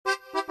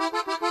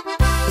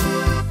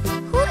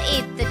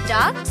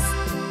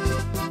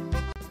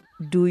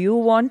Do you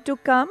want to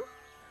come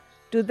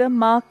to the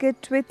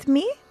market with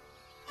me?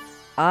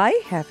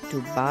 I have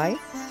to buy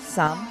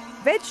some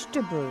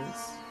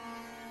vegetables.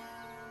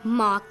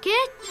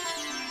 Market?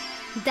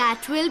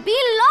 That will be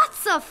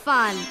lots of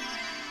fun.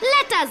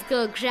 Let us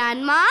go,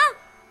 Grandma.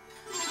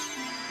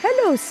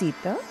 Hello,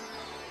 Sita.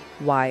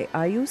 Why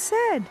are you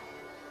sad?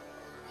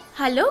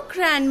 Hello,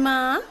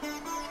 Grandma.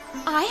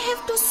 I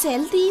have to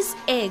sell these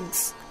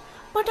eggs,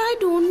 but I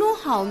don't know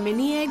how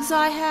many eggs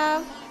I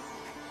have.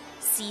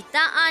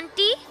 Sita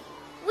auntie,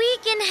 we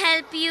can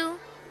help you.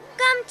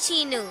 Come,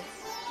 Chinu.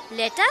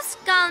 Let us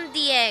count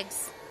the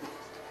eggs.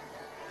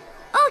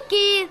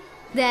 Okay,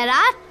 there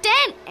are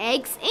 10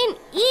 eggs in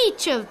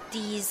each of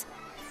these.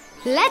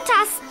 Let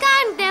us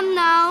count them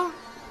now.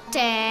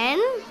 10,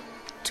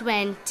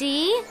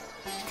 20,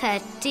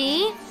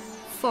 30,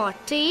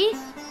 40,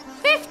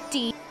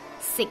 50,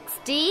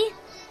 60,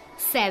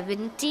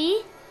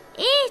 70,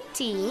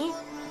 80,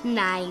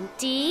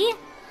 90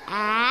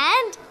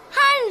 and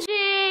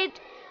 100.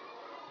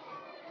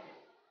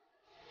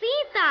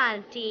 Sita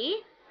auntie,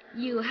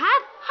 you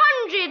have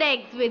 100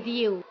 eggs with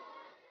you.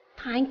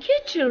 Thank you,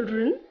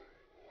 children.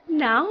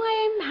 Now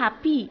I am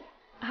happy.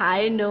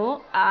 I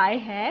know I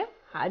have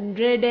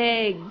 100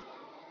 eggs.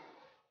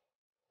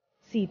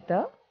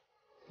 Sita,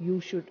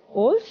 you should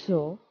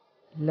also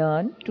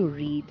learn to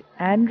read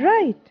and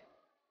write.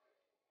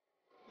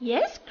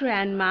 Yes,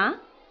 Grandma.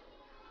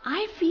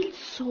 I feel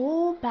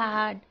so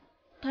bad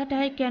that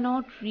I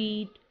cannot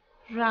read,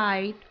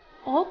 write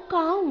or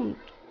count.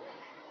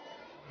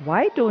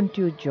 Why don't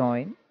you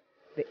join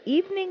the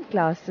evening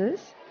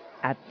classes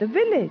at the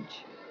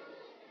village?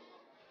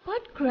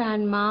 But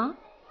Grandma,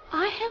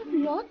 I have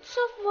lots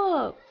of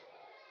work.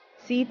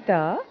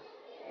 Sita,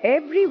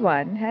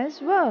 everyone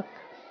has work.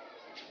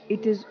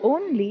 It is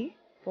only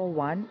for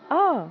 1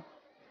 hour.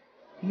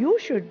 You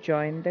should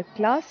join the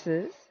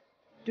classes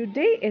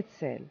today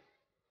itself.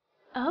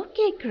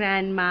 Okay,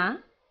 Grandma.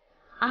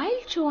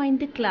 I'll join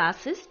the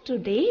classes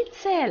today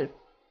itself.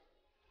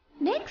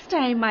 Next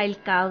time I'll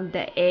count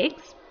the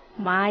eggs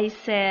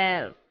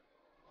myself.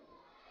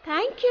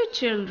 Thank you,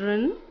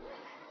 children.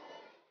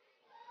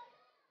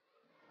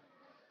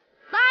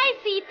 Bye,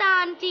 Sita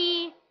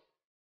auntie.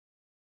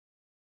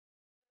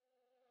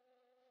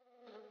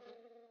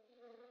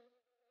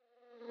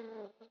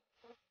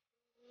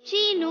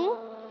 Chinu,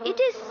 it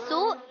is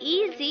so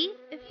easy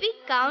if we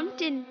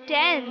count in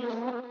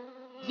tens.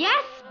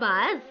 Yes,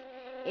 Buzz.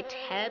 It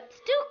helps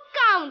to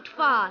count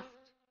fast.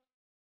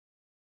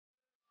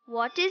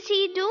 What is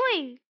he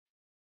doing?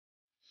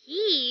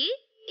 He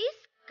is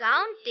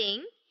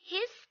counting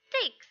his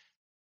sticks.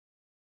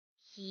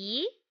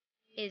 He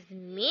is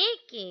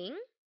making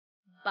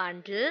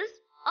bundles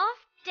of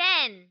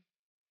 10.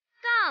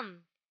 Come,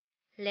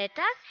 let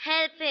us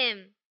help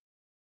him.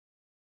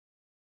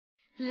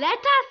 Let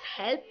us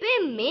help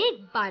him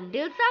make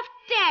bundles of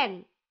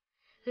 10.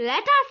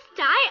 Let us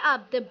tie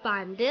up the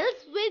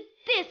bundles with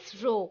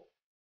this rope.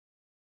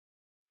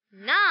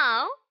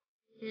 Now,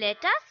 let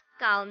us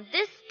count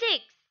the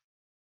sticks.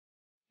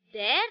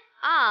 There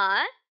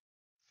are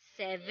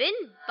 7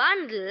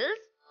 bundles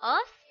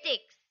of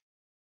sticks.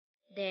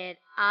 There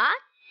are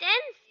 10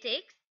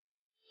 sticks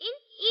in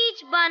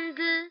each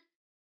bundle.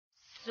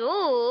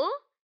 So,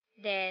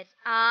 there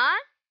are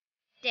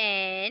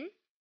 10,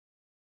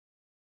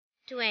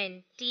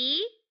 20,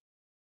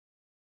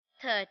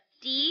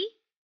 30,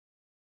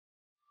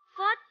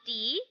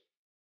 40,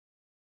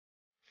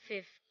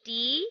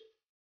 50,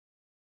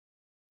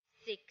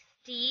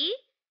 60,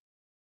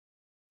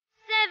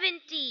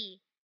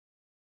 70.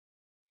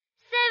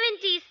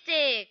 70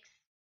 sticks.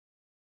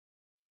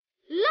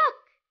 Look,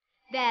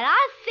 there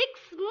are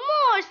 6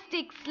 more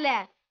sticks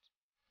left.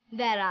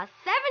 There are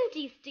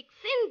 70 sticks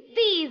in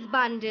these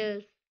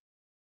bundles.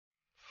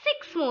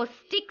 6 more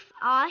sticks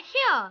are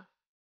here.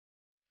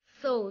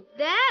 So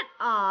there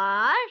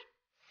are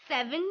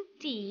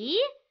 70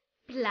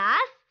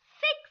 plus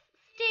 6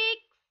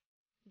 sticks.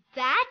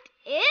 That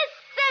is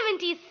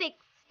 76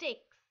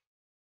 sticks.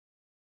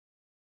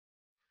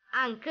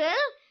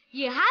 Uncle,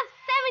 you have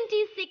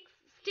 76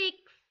 sticks.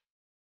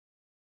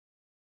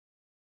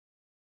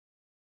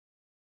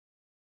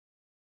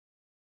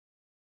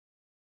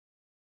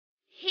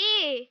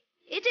 Hey,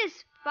 it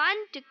is fun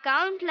to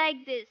count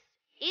like this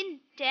in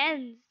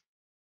tens.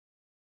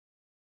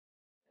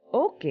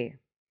 Okay,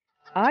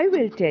 I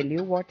will tell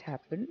you what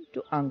happened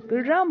to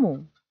Uncle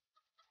Ramu.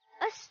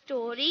 A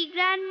story,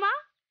 Grandma?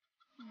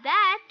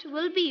 That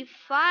will be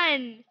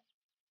fun.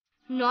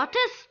 Not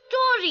a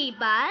story,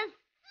 Buzz.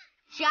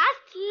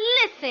 Just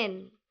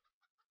listen.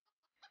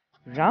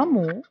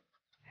 Ramu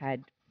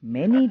had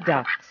many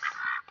ducks.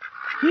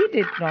 He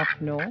did not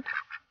know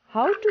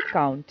how to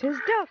count his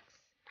ducks.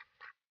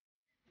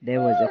 There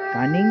was a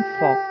cunning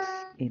fox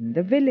in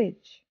the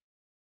village.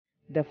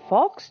 The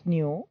fox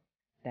knew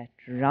that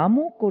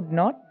Ramu could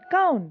not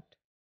count.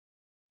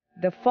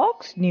 The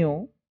fox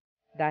knew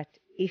that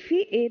if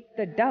he ate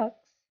the ducks,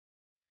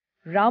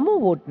 Ramu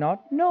would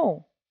not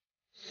know.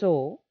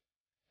 So,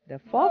 the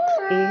fox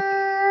ate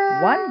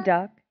 1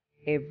 duck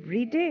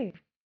every day.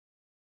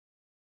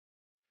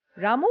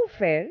 Ramu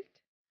felt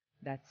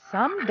that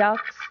some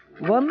ducks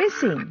were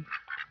missing,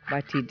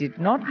 but he did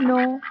not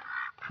know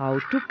how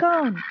to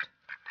count.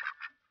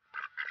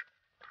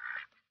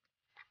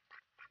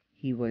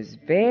 He was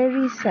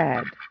very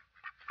sad,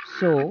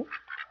 so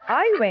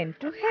I went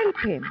to help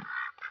him.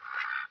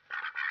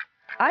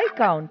 I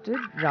counted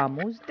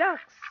Ramu's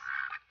ducks.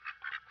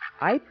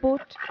 I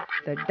put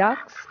the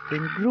ducks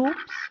in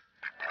groups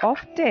of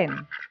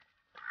 10.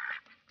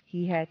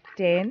 He had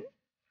 10,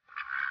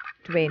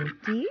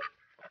 20,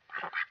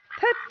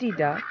 30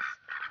 ducks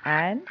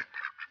and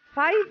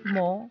 5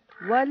 more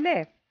were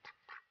left.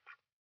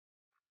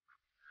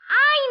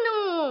 I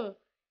know!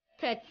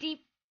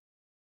 30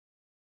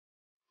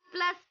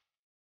 plus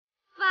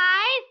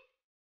 5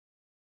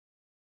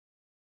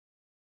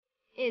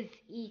 is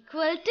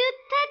equal to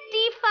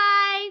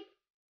 35.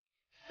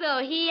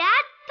 So he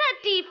had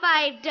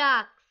 35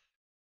 ducks.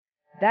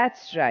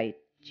 That's right,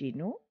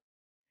 Chinu.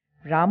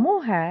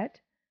 Ramu had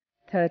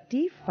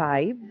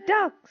 35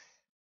 ducks.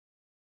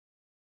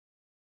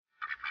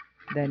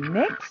 The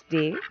next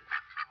day,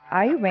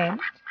 I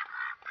went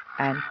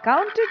and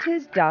counted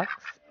his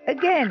ducks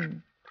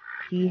again.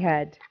 He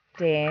had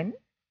 10,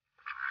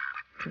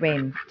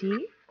 20,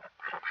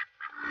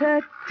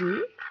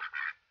 30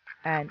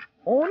 and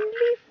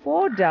only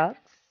 4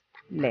 ducks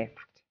left.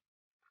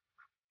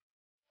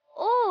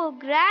 Oh,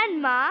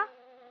 Grandma,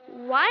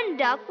 one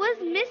duck was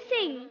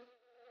missing.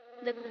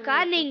 The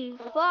cunning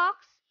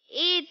fox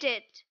ate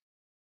it.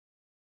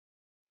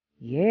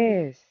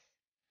 Yes,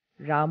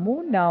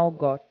 Ramu now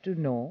got to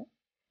know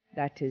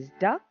that his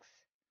ducks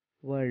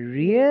were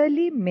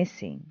really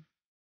missing.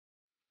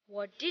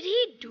 What did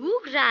he do,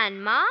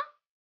 Grandma?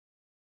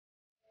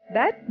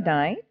 That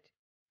night,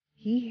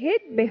 he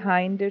hid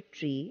behind a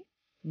tree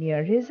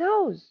near his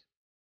house.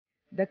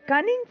 The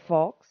cunning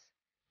fox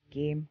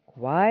came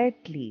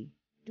quietly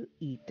to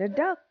eat a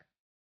duck.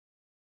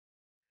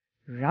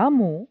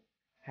 Ramu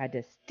had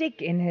a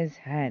stick in his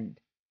hand.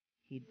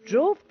 He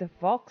drove the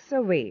fox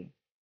away.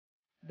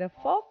 The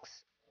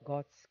fox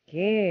got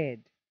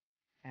scared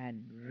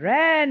and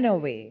ran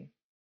away.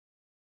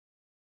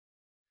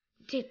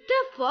 Did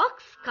the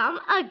fox come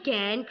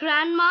again,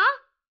 Grandma?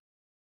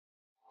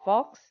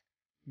 Fox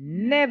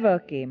never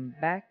came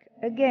back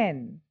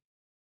again.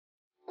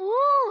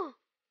 Oh,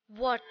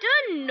 what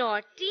a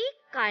naughty,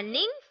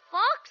 cunning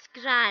fox,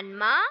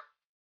 Grandma.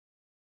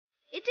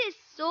 It is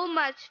so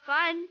much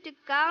fun to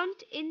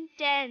count in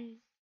tens.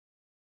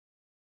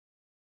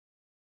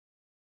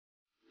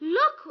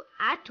 Look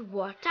at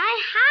what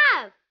I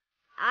have.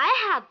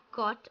 I have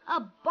got a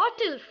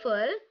bottle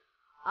full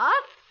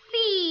of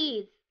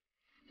seeds.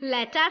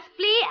 Let us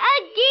play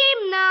a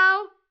game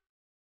now.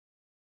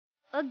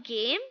 A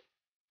game?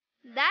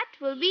 That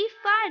will be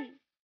fun.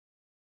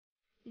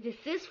 This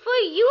is for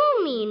you,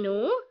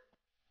 Meenu.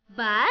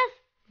 Buzz,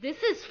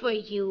 this is for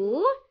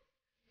you.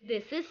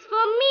 This is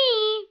for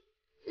me.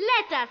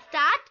 Let us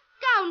start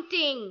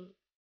counting.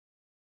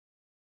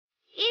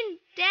 In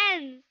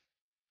tens,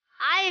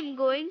 I am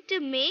going to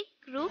make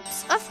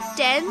groups of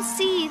 10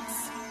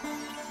 seeds.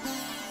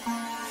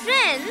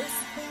 Friends,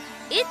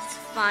 it's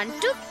fun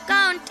to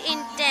count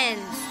in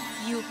tens.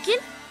 You can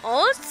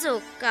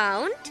also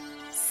count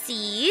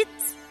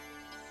seeds,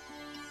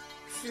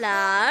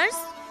 flowers,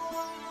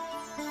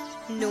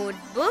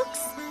 notebooks,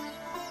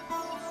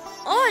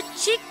 or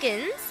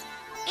chickens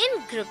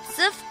in groups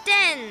of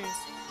tens.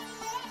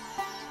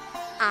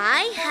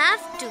 I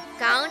have to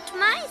count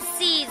my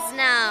seeds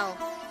now.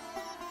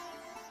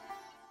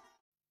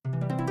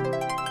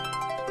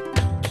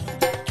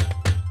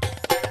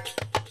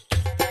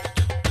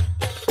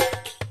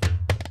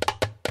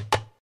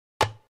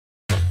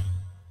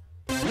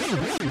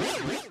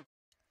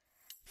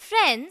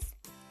 Friends,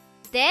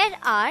 there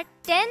are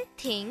 10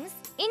 things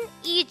in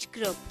each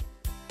group.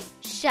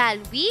 Shall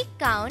we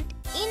count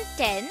in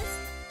tens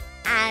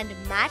and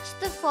match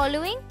the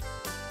following?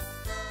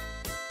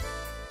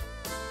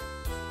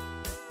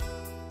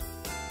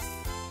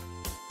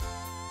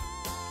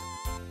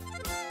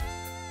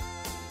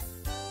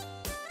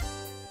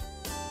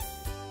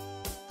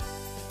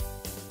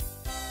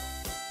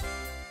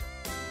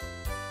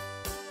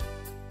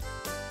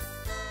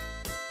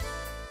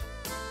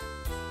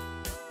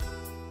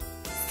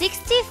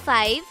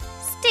 "65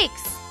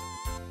 sticks."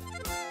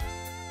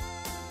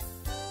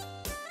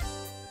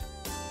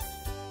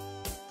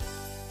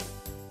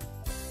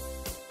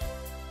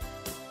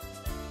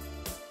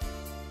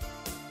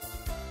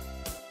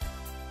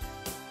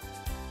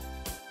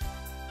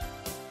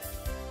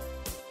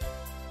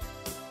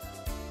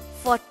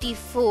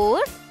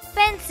 "44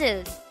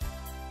 pencils."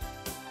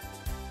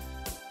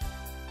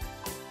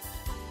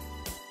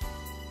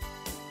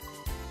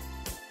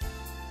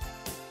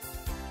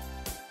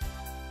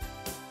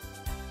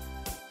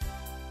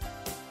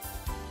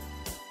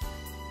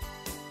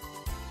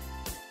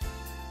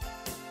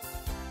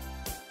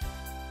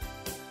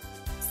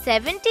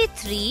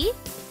 "73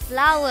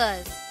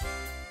 flowers."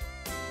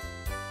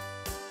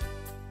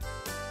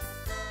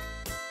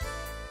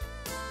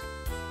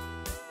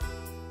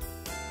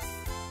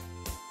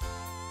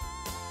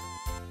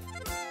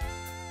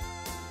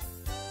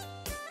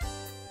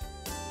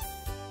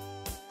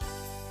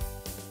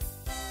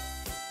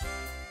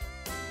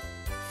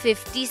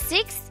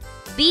 56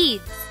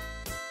 beads.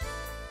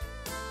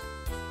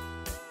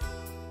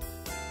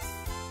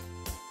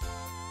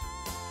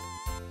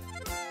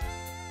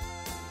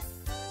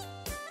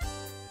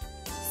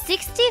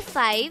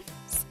 65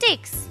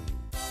 sticks.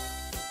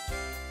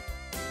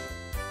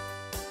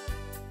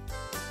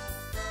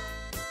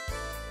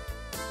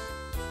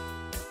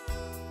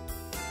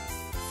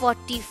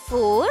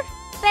 44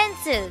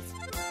 pencils.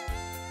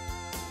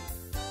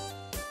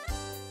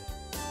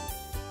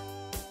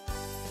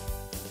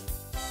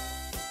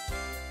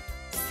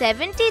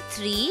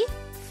 73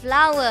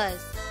 flowers.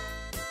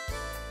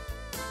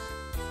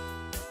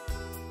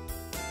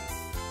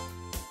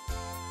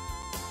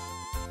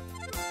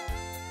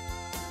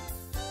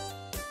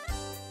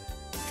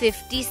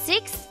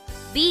 56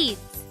 beads.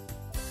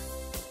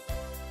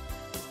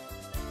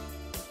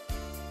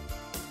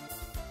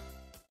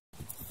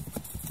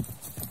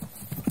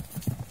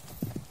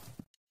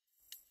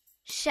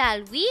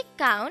 Shall we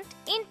count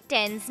in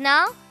tens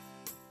now?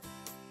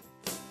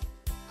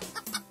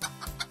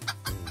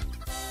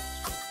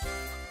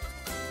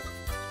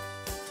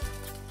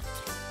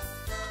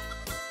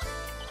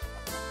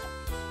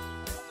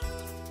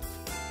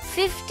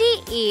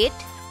 "58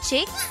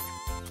 chicks,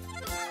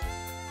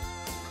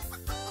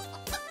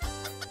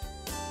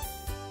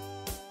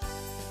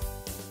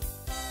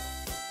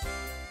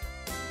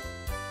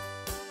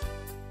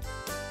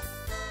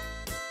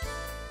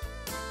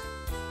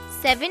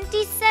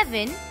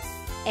 77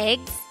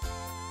 eggs,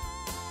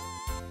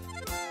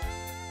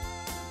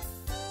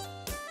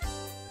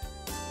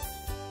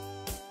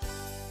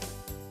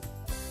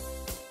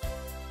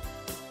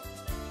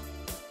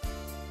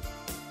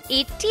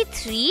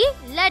 83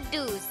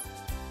 laddus,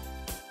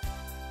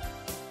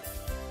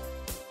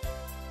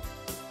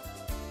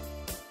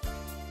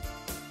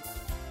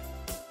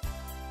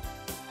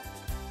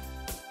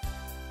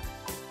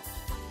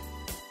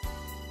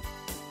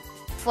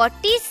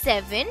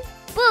 47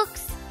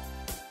 books,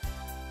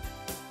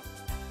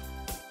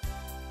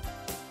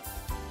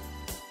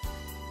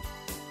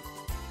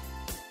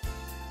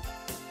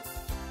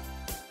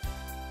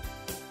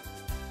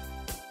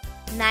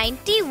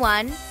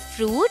 91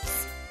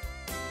 fruits,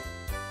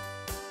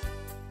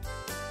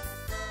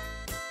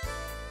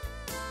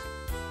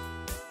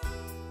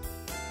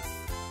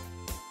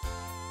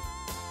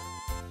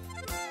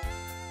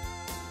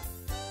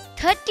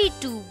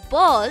 32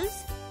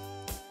 balls,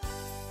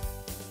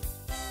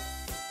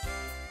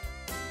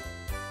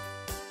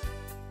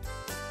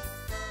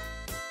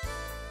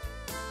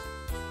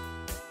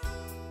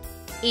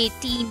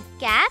 18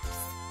 caps,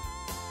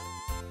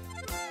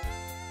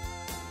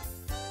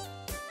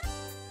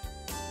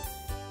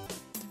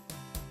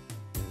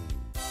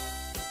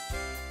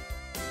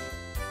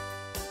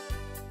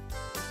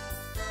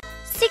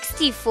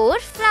 64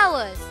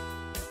 flowers.